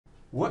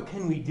what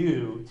can we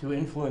do to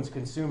influence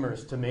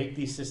consumers to make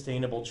these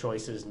sustainable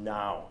choices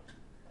now?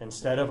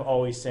 Instead of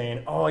always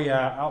saying, oh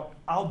yeah,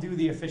 I'll do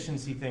the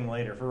efficiency thing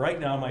later. For right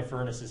now, my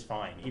furnace is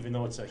fine, even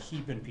though it's a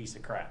heaping piece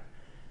of crap.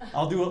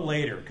 I'll do it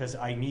later because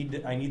I need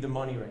the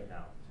money right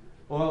now.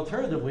 Well,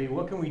 alternatively,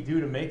 what can we do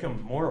to make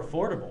them more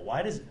affordable?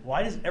 Why does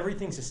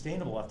everything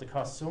sustainable have to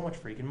cost so much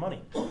freaking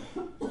money?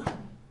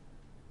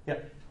 Yeah.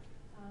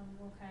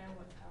 Well, kind of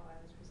how I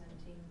was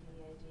presenting the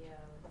idea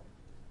of,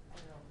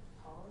 I don't know,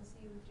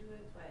 policy would do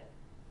it, but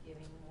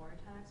giving more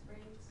tax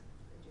breaks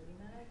for doing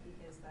that,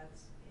 because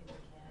that's in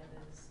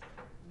Canada's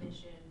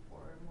mission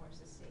for a more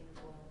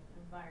sustainable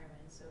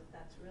environment. So if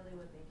that's really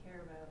what they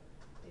care about,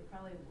 they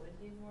probably would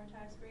give more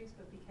tax breaks,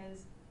 but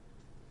because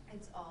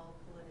it's all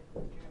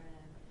politically driven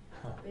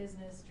and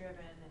business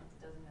driven, it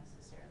doesn't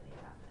necessarily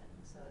happen.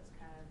 So it's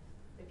kind of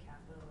the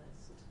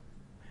capitalist.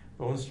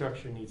 Bone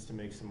Structure needs to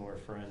make some more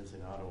friends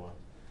in Ottawa.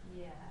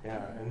 Yeah.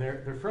 Yeah, and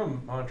they're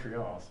from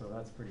Montreal, so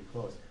that's pretty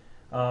close.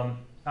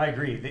 I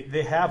agree.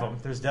 They have them.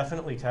 There's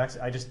definitely tax.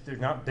 They're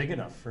not big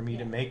enough for me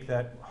to make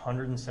that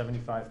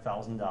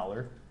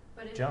 $175,000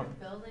 But if jump.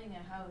 you're building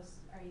a house,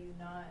 are you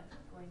not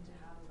going to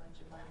have a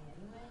bunch of money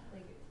anyway?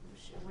 Like,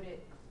 would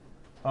it?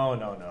 Oh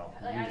no.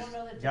 Like, I don't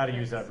know the You got to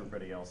use difference.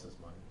 everybody else's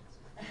money.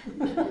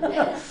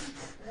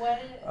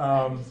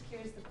 I'm just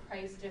curious the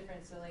price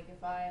difference. So like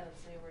if I,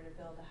 let's say, were to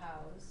build a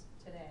house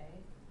today,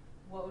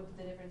 what would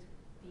the difference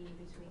be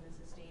between the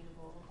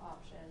sustainable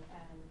option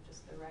and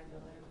just the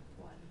regular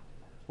one?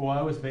 Well,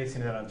 I was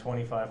basing it on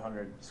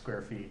 2,500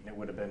 square feet, and it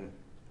would have been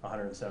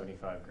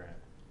 175 grand.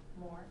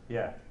 More?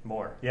 Yeah,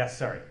 more. Yes,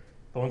 sorry.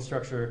 Bone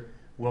Structure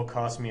will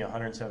cost me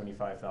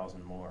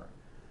 175,000 more.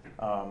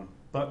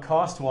 But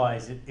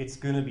cost-wise, it's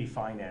going to be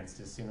financed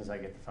as soon as I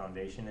get the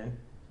foundation in.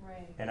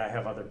 Right. And I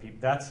have other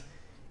people.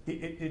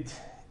 It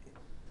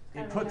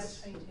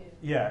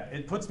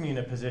puts me in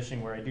a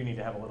position where I do need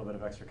to have a little bit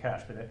of extra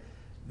cash, but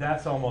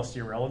that's almost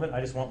irrelevant.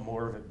 I just want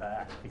more of it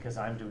back because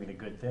I'm doing a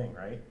good thing,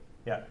 right?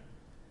 Yeah.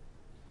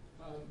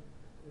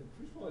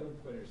 First of all, I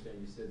don't quite understand.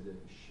 You said the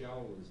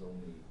shell is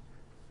only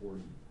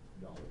 $40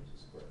 a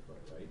square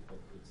foot, right? But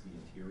it's the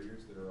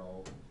interiors that are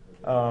all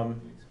the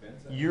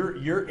expense.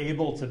 You're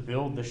able to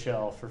build the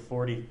shell for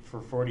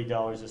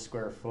 $40 a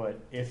square foot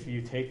if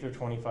you take their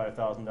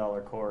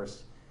 $25,000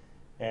 course,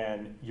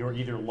 and you're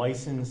either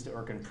licensed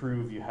or can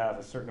prove you have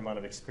a certain amount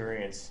of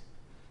experience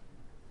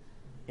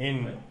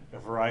in a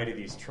variety of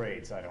these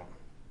trades.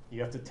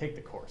 You have to take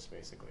the course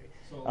basically.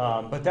 So,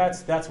 but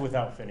that's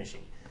without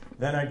finishing.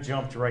 Then I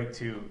jumped right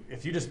to,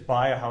 if you just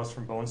buy a house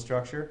from Bone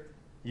Structure,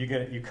 you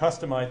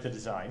customize the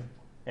design,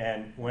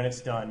 and when it's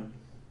done,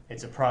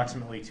 it's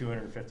approximately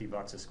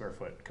 $250 a square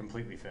foot,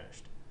 completely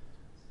finished.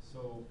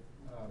 So,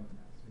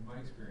 in my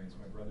experience,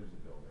 my brother's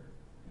a builder,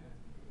 and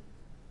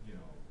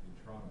in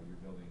Toronto, you're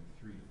building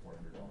 $300 to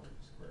 $400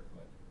 a square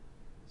foot.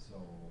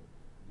 So,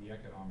 the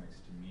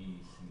economics to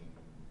me seem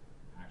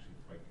actually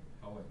quite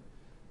compelling.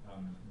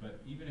 But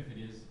even if it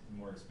is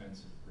more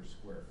expensive per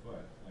square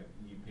foot, like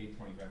you pay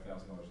 $25,000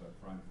 up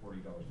front,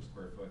 $40 a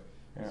square foot,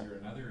 is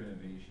there another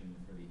innovation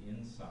for the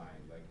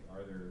inside? Like,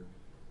 are there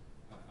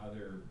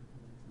other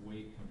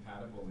weight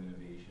compatible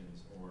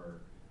innovations or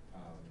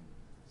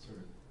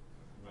sort of,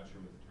 I'm not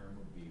sure what the term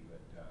would be,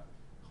 but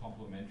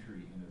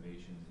complementary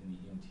innovations in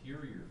the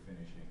interior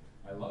finishing?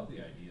 I love the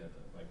idea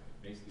that, like,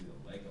 basically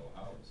the Lego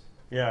house.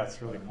 Yeah,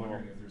 it's really cool.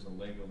 I'm wondering if there's a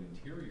Lego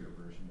interior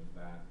version of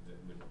that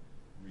would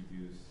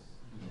reduce,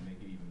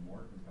 make it even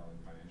more compelling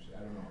financially.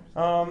 I don't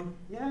know.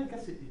 Yeah, I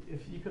guess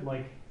if you could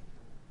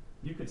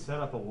you could set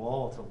up a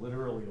wall to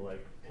literally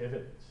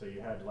pivot, so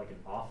you had an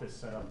office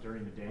set up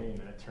during the day and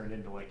then it turned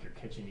into your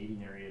kitchen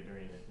eating area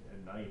during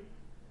at night.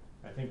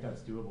 I think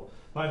that's doable.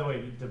 By the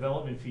way,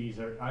 development fees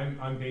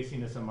I'm basing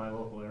this on my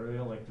local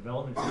area.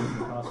 Development fees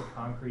and the cost of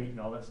concrete and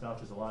all that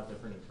stuff is a lot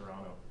different in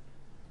Toronto.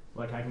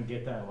 I can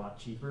get that a lot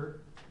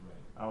cheaper.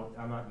 Right.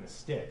 I'm not in the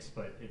sticks,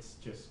 but it's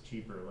just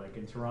cheaper.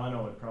 In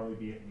Toronto, it'd probably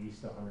be at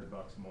least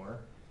 $100 more.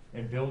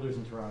 And builders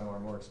in Toronto are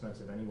more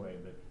expensive anyway,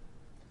 but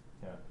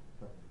yeah.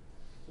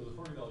 So the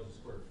 $40 a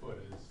square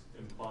foot is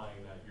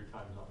implying that your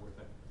time is not worth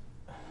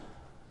anything,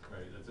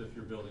 right? That's if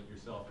you're building it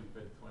yourself, you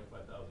paid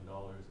 $25,000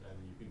 and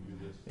you can do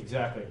this.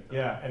 Exactly.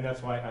 Yeah, and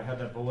that's why I had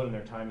that bullet in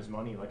there. Time is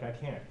money. I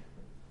can't.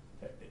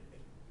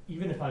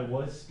 Even if I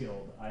was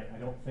skilled, I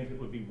don't think it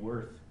would be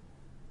worth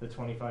the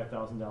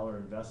 $25,000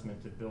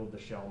 investment to build the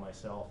shell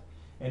myself.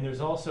 And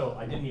there's also,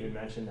 I didn't even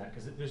mention that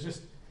because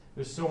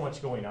there's so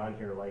much going on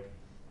here.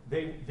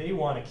 They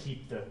want to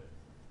keep the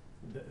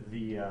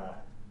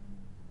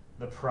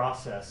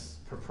process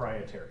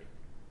proprietary.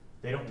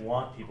 They don't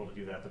want people to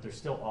do that, but they're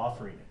still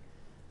offering it.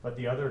 But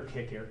the other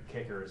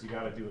kicker is you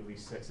got to do at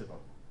least 6 of them.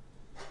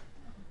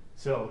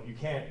 So you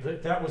can't.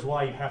 That was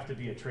why you have to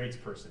be a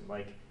tradesperson.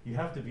 You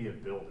have to be a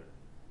builder.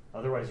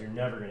 Otherwise, you're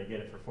never going to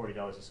get it for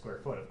 $40 a square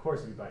foot. Of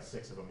course, if you buy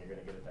 6 of them, you're going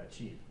to get it that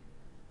cheap.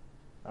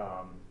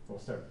 We'll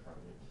start from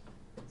you.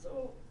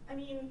 So,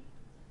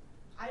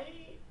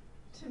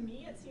 to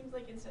me, it seems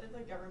like instead of the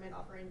government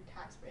offering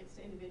tax breaks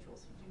to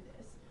individuals who do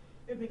this,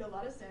 it would make a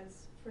lot of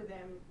sense for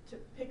them to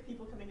pick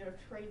people coming out of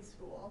trade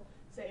school,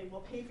 say,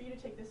 we'll pay for you to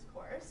take this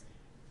course,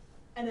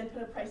 and then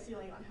put a price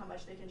ceiling on how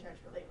much they can charge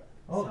for labor.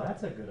 Oh, So-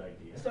 that's a good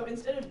idea. So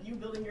instead of you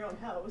building your own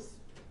house,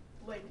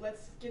 like,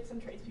 let's get some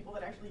tradespeople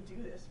that actually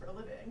do this for a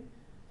living,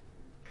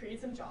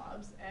 create some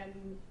jobs,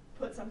 and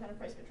put some kind of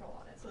price control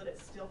on it so that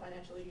it's still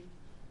financially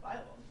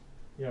viable.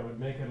 Yeah, it would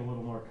make it a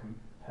little more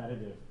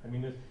competitive. I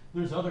mean,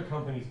 there's other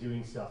companies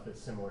doing stuff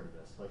that's similar to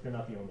this. Like, they're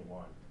not the only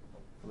one.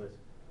 Liz,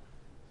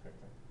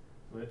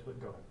 go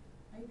ahead.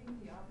 I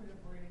think the operative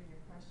word in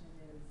your question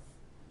is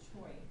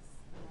choice,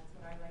 and that's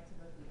what I liked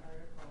about the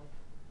article,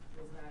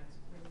 is that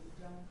when you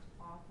don't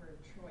offer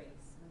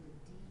choice, when the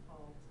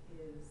default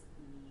is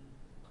the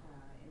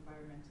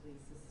environmentally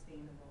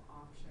sustainable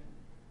option,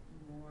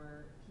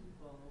 more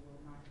people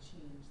will not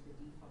change the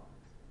default.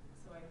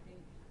 So I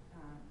think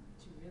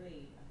to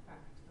really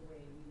affect the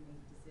way we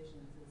make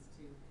decisions is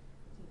to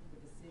take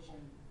the decision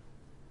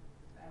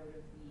out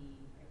of the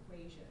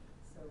equation.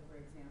 So for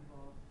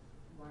example,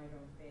 why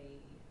don't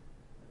they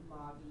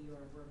lobby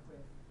or work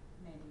with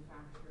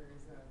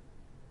manufacturers of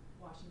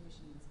washing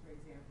machines, for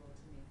example,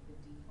 to make the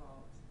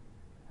default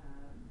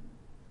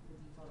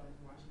on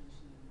the washing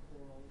machine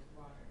cold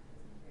water,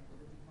 as an example.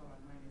 The default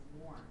on mine is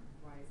warm.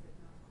 Why is it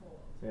not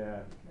cold?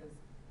 Yeah. Because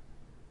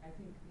I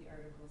think the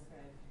article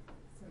said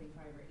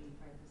 75 or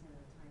 85%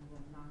 of the time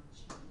will not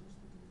change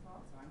the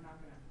default, so I'm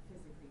not going to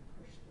physically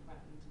push the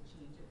button to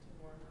change it to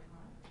warm or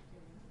hot.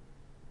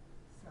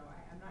 So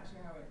I'm not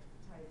sure how it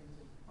ties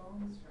into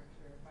bone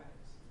structure, but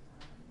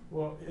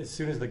Well, as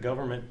soon as the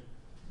government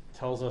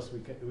tells us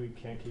we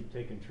can't keep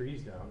taking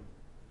trees down,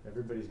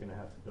 everybody's going to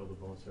have to build a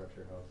bone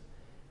structure house.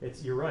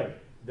 You're right.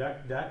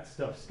 That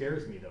stuff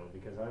scares me though,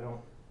 because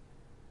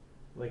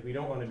we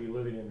don't want to be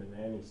living in the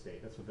nanny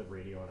state. That's what the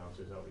radio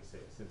announcers always say.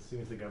 So as soon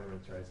as the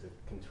government tries to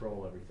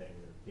control everything,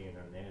 being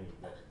a nanny.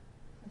 But,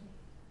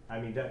 I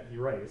mean,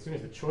 you're right. As soon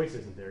as the choice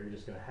isn't there, you're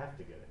just going to have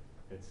to get it.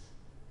 It's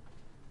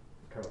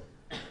Carl.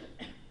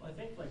 Well, I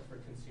think like for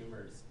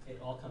consumers, it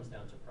all comes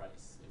down to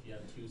price. If you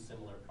have two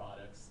similar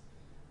products,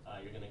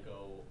 you're going to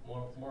go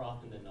more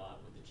often than not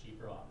with the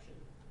cheaper option.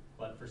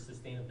 But for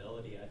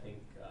sustainability, I think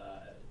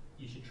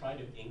you should try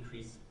to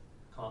increase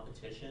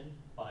competition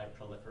by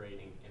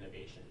proliferating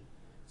innovation.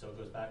 So it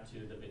goes back to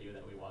the video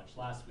that we watched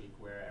last week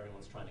where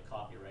everyone's trying to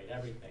copyright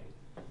everything.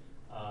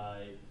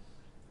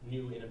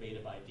 New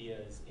innovative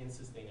ideas in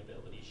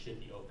sustainability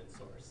should be open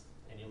source.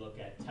 And you look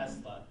at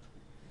Tesla,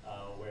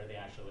 where they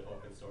actually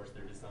open source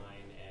their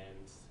design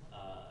and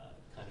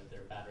kind of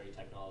their battery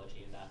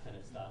technology and that kind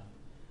of stuff.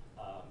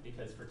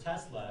 Because for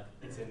Tesla,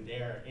 it's in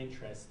their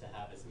interest to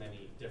have as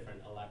many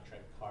different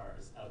electric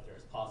cars out there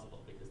as possible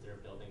because they're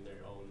building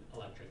their own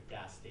electric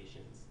gas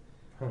stations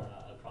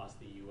across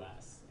the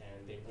US.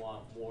 And they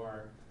want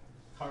more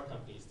car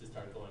companies to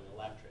start going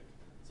electric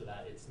so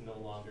that it's no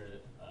longer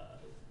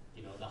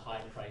the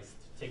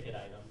high-priced ticket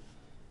item.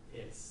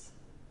 It's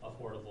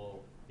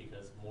affordable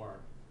because more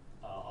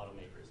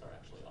automakers are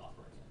actually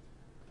offering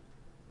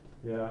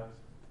it. Yeah,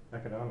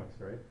 economics,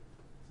 right?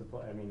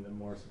 Supply. I mean, the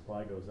more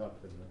supply goes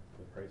up, then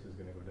the price is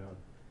going to go down.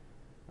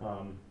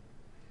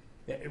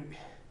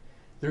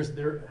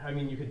 I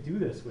mean, you could do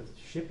this with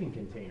shipping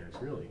containers,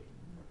 really.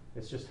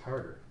 It's just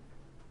harder.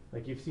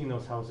 Like you've seen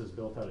those houses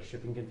built out of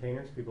shipping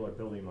containers. People are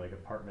building like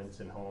apartments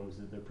and homes.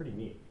 They're pretty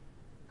neat.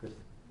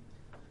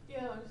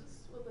 Yeah,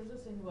 what Liz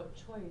was saying about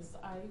choice,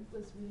 I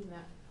was reading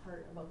that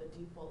part about the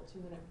default too,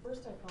 and at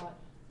first I thought,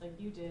 like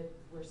you did,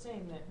 we're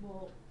saying that,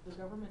 well, the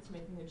government's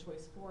making the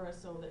choice for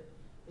us, so that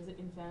is it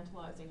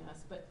infantilizing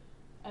us? But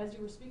as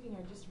you were speaking,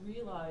 I just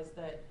realized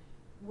that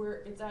we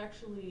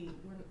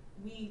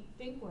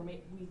think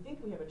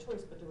we have a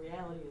choice, but the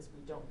reality is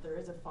we don't. There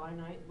is a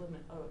finite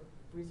limit of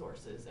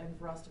resources, and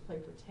for us to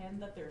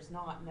pretend that there's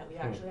not, and that we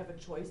actually have a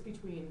choice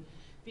between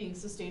being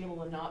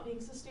sustainable and not being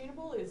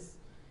sustainable is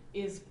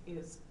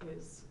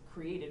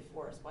created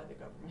for us by the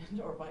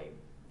government or by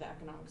the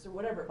economics or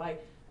whatever,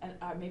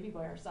 and maybe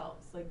by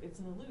ourselves. Like, it's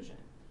an illusion.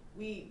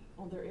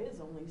 There is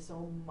only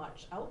so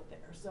much out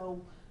there,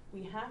 so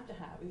we have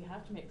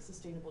to make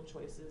sustainable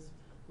choices.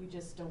 We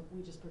pretend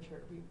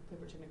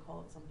to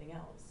call it something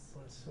else.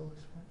 But it's so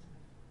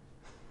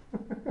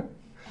expensive.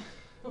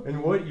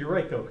 And wood, you're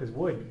right though, because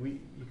wood,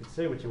 you could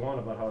say what you want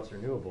about how it's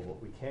renewable, but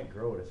we can't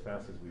grow it as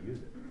fast as we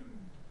use it.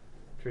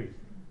 Trees,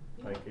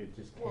 Yeah. like it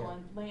just can't. Well,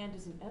 and land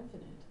isn't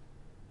infinite.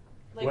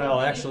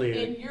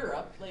 In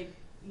Europe,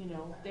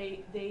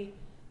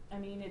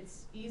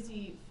 it's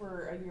easy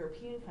for a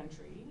European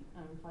country,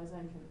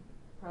 Faizan can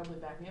probably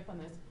back me up on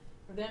this,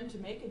 for them to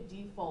make a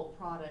default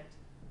product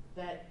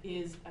that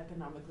is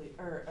economically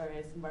or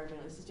is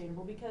environmentally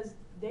sustainable because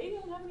they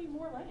don't have any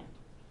more land.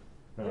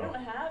 No. They don't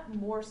have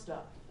more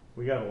stuff.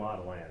 We got a lot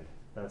of land.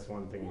 That's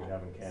one thing we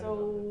have in Canada.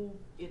 So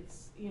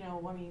it's,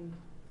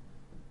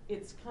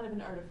 it's kind of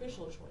an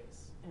artificial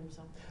choice in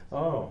some ways.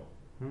 Oh,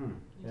 You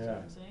see yeah. what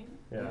I'm saying?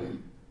 Yeah,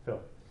 Phil.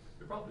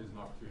 There probably is an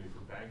opportunity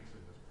for banks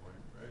at this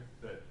point, right?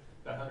 That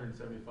 $175,000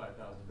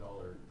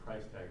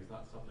 price tag is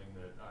not something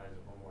that I as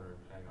a homeowner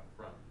am paying up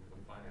front because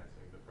I'm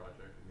financing the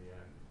project in the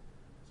end.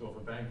 So if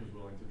a bank was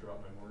willing to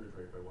drop my mortgage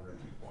rate by 1 or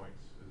 2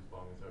 points as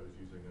long as I was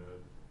using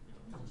a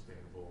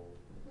sustainable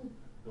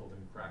building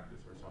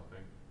practice or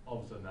something.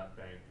 All of a sudden, that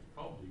bank is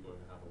probably going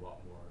to have a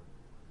lot more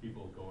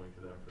people going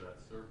to them for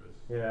that service.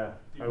 Yeah,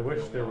 I Even if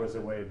wish they there only was a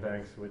offer way 2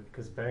 banks points. would,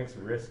 because banks'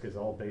 risk is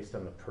all based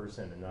on the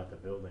person and not the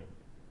building.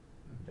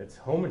 It's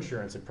home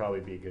insurance would probably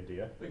be good to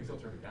you. They can still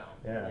turn me down.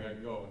 Yeah. Like, I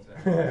can go and say,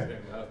 I'm staying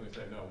in the house, and they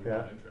say, no, we're Yeah,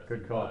 not interested.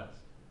 good call. You know,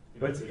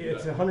 But if they do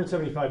it's that-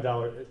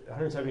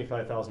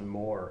 $175,000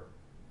 more,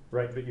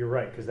 right? But you're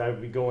right, because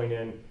I'd be going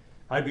in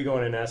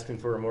asking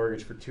for a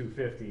mortgage for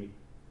 $250,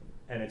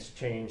 and it's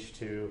changed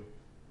to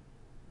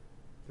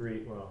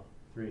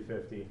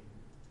 $350,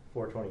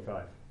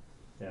 $425.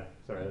 Yeah,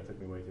 sorry, that took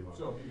me way too long.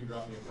 So if you can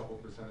drop me a couple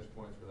percentage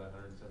points where that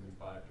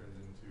 175 turns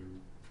into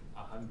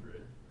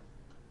 100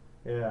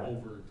 Yeah.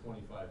 over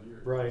 25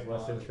 years, Right, it's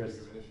less not interest.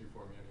 as big of an issue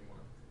for me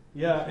anymore.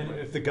 Yeah, and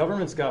if the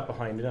government's got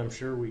behind it, I'm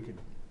sure they could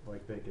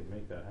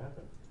make that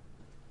happen.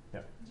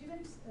 Yeah. Do you have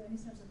any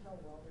sense of how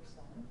well they're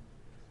selling?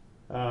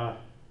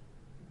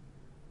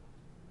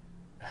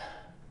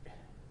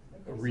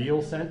 Like they're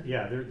Real selling- sense?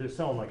 Yeah, they're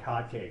selling like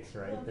hotcakes,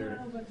 right? Well, They're-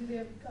 no, but do they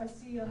have, I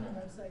see on their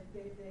website,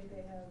 they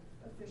have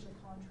official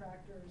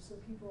contractors, so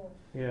people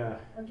Yeah.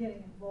 are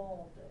getting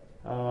involved.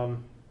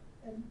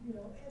 And, you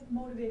know,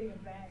 motivating a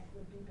bank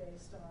would be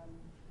based on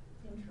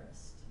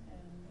interest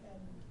and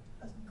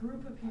a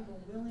group of people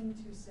willing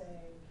to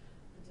say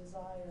the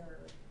desire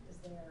is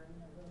there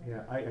and they're willing.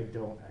 Yeah, I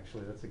don't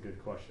actually. That's a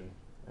good question,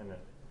 and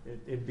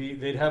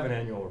they'd have an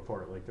annual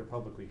report, like they're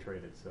publicly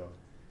traded. So,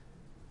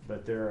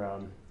 but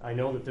I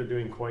know that they're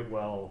doing quite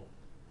well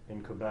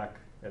in Quebec,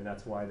 and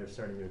that's why they're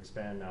starting to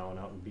expand now. And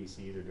out in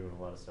BC, they're doing a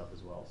lot of stuff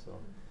as well. So,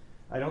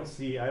 I haven't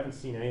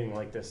seen anything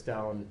like this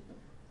down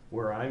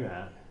where I'm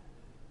at.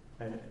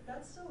 And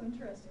That's so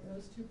interesting,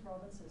 those two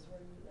provinces where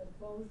that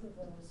both of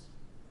those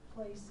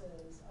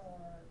places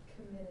are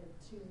committed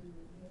to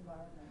the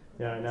environment.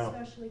 Yeah, I know.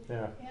 Especially,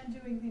 Yeah. and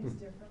doing things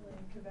differently.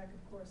 Quebec,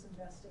 of course,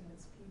 investing in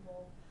its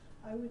people.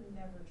 I would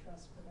never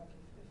trust Quebec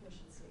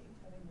efficiency,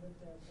 having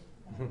lived there for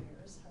 9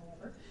 years,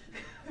 however.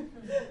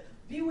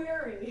 Be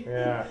wary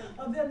Yeah.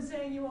 of them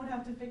saying you won't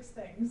have to fix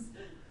things.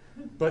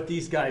 But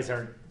these guys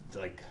aren't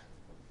like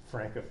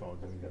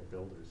francophones. I mean, they're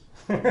builders.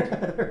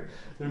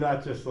 They're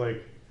not just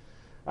like,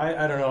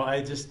 I don't know.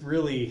 I just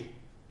really,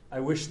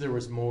 I wish there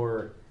was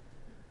more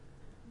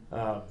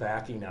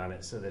backing on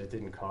it so that it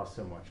didn't cost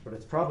so much. But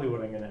it's probably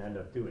what I'm going to end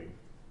up doing.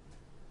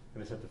 I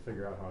just have to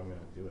figure out how I'm going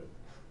to do it.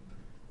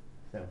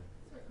 Yeah.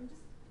 Sorry, I'm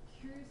just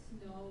curious to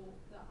know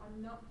that I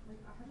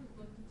haven't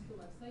looked into the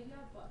website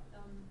yet, but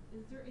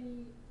is there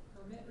any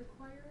permit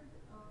required?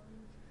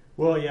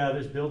 Well, yeah,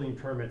 there's building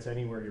permits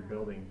anywhere you're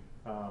building,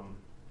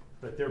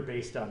 but they're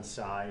based on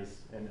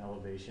size and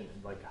elevation,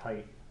 like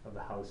height of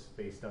the house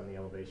based on the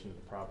elevation of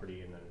the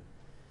property, and then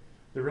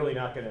they're really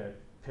not going to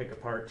pick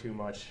apart too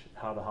much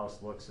how the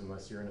house looks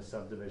unless you're in a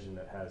subdivision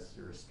that has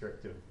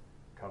restrictive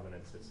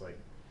covenants. It's like,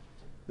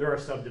 there are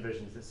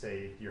subdivisions that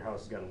say your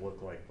house has got to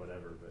look like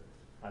whatever, but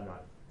I'm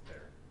not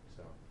there.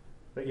 So,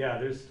 but yeah,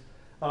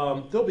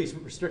 there'll be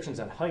some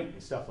restrictions on height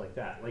and stuff like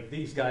that. Like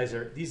these guys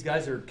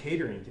are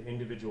catering to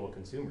individual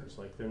consumers.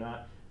 Like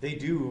they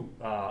do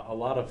a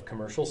lot of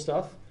commercial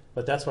stuff,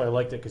 but that's why I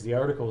liked it, because the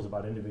article is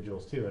about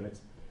individuals too. And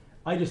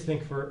I just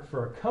think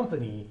for a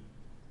company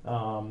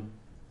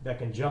that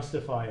can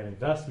justify an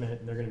investment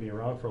and they're going to be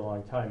around for a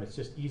long time, it's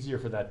just easier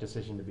for that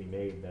decision to be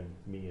made than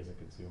me as a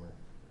consumer.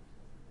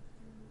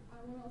 I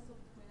want to also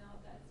point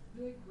out that it's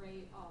really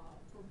great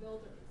for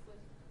builders.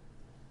 Like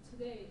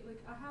today,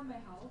 like I have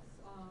my house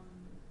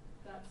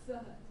that's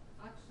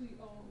actually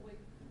owned. Like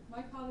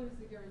my father is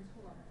the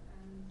guarantor,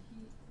 and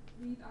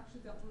we've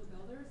actually dealt with a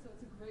builder, so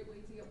it's a great way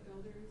to get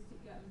builders to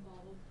get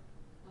involved,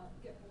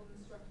 get building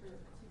instructor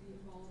to be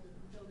involved in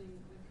building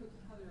like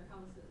cookie cutter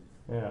houses.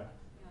 Yeah.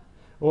 Yeah.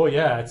 Well,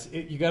 yeah,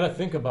 you got to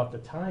think about the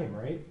time,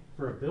 right?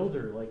 For a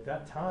builder, like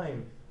that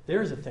time,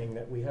 there's a thing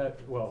that we had.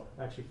 Well,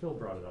 actually, Phil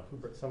brought it up.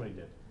 Somebody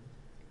did.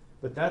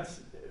 But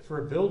that's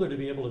for a builder to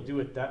be able to do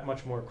it that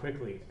much more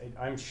quickly.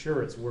 I'm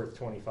sure it's worth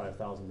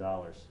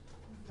 $25,000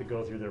 to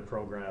go through their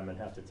program and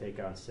have to take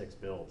on 6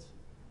 builds.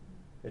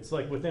 It's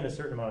like within a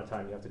certain amount of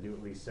time, you have to do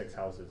at least 6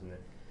 houses, and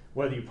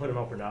whether you put them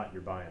up or not,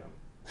 you're buying them.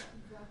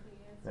 Exactly.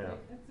 Yeah.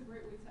 It's a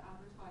great way to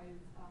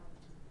advertise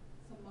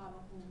some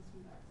model homes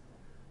from that.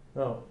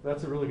 Oh,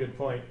 that's a really good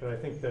point, but I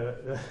think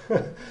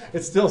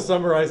it still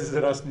summarizes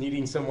it us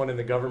needing someone in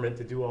the government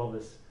to do all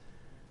this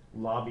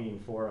lobbying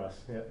for us.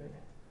 Yeah.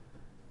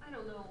 I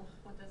don't know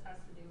what this has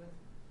to do with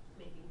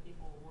making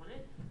people want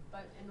it,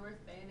 but in North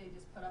Bay they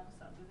just put up a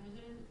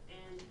subdivision,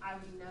 and I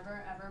would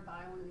never ever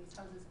buy one of these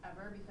houses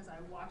ever because I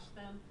watched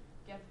them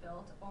get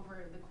built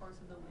over the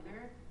course of the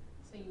winter,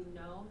 so you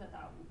know that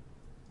all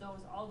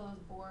those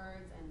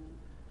boards, and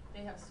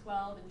they have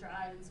swelled and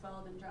dried and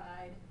swelled and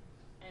dried,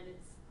 and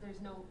there's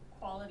no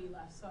quality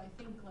left. So I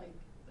think like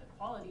the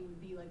quality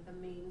would be like the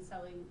main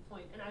selling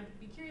point, and I'd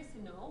be curious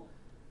to know,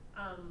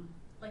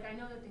 like I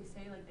know that they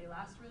say like they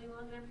last really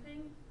long and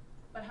everything,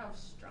 but how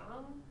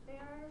strong they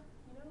are,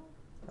 you know?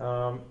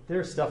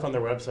 There's stuff on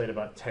their website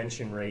about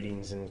tension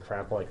ratings and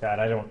crap like that.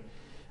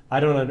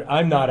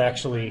 I'm not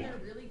actually. They're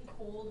really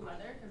cold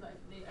weather, because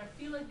I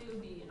feel like they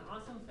would be an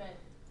awesome fit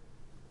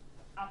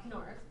up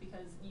north,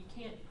 because you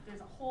can't, there's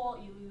a whole,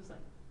 you lose like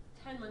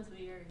 10 months of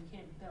the year and you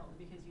can't build,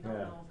 because you don't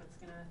Yeah. know if it's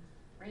gonna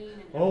rain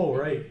and Oh,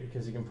 everything. right,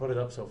 because you can put it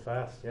up so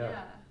fast. Yeah,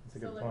 that's a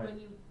good so like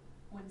point.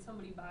 when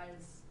somebody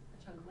buys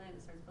a chunk of land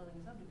and starts building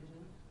a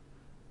subdivision,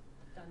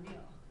 done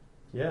deal.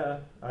 Yeah,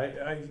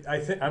 I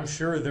think I'm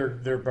sure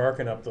they're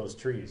barking up those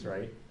trees,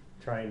 right?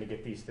 Trying to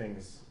get these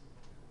things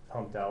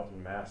pumped out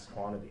in mass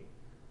quantity.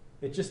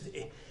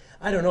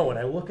 I don't know. When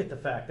I look at the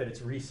fact that it's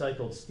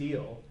recycled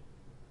steel,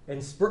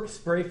 and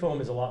spray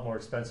foam is a lot more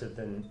expensive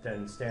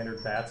than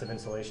standard bats of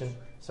insulation.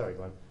 Sorry,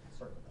 Glenn.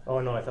 Sorry about that. Oh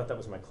no, I thought that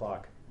was my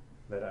clock.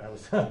 That I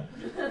was.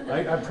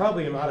 I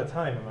probably am out of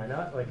time. Am I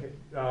not?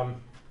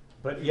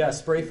 But yeah,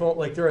 spray foam.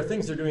 Like there are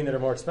things they're doing that are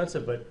more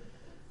expensive, but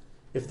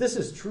if this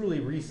is truly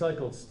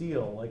recycled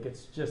steel, like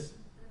it's just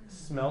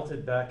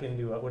smelted back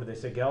into what do they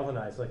say,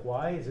 galvanized? Like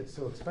why is it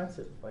so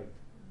expensive? Like,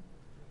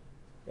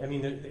 I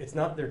mean, it's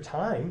not their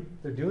time.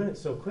 They're doing it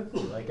so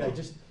quickly. Like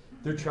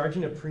they're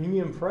charging a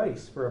premium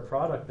price for a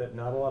product that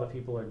not a lot of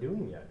people are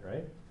doing yet,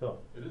 right? Phil?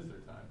 It is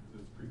their time,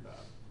 because it's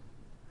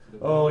prefab.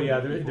 Oh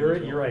yeah,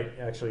 you're right.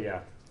 Actually,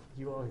 yeah.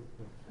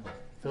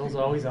 Phil's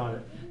always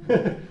on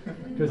it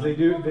because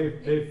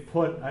they've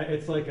put.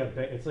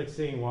 It's like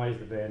saying why is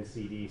the band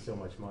CD so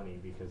much money,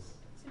 because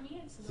To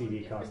me, it's no CD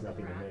different costs than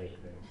nothing to make.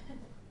 racking.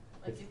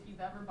 Like if you've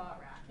ever bought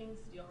racking,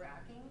 steel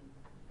racking,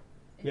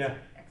 it's Yeah.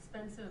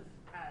 expensive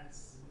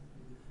as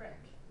frick.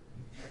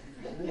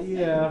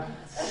 Yeah.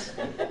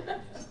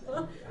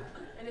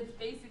 And it's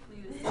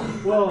basically the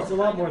same. Well, it's a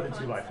lot kind more of than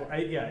 2x4.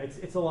 concept. Yeah,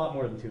 it's a lot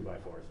more than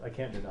 2x4s. I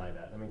can't deny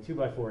that. I mean,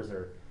 2x4s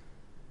are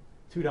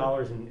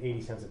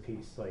 $2.80 a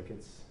piece. Like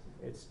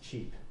it's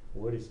cheap.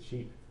 Wood is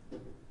cheap.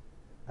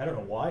 I don't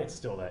know why it's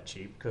still that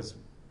cheap, because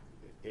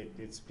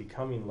it's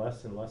becoming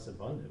less and less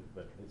abundant,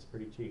 but it's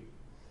pretty cheap.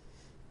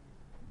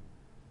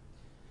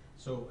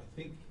 So I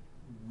think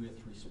with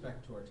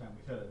respect to our time,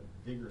 we've had a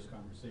vigorous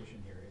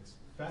conversation here. It's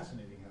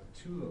fascinating how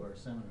 2 of our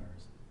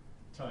seminars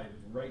tied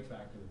right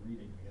back to the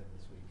reading we had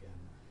this weekend.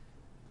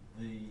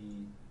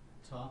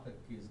 The topic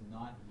is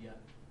not yet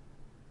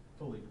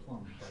fully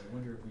plumbed, but I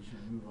wonder if we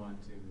should move on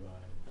to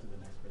the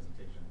next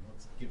presentation.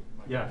 Let's give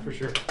Mike. Yeah, for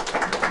sure.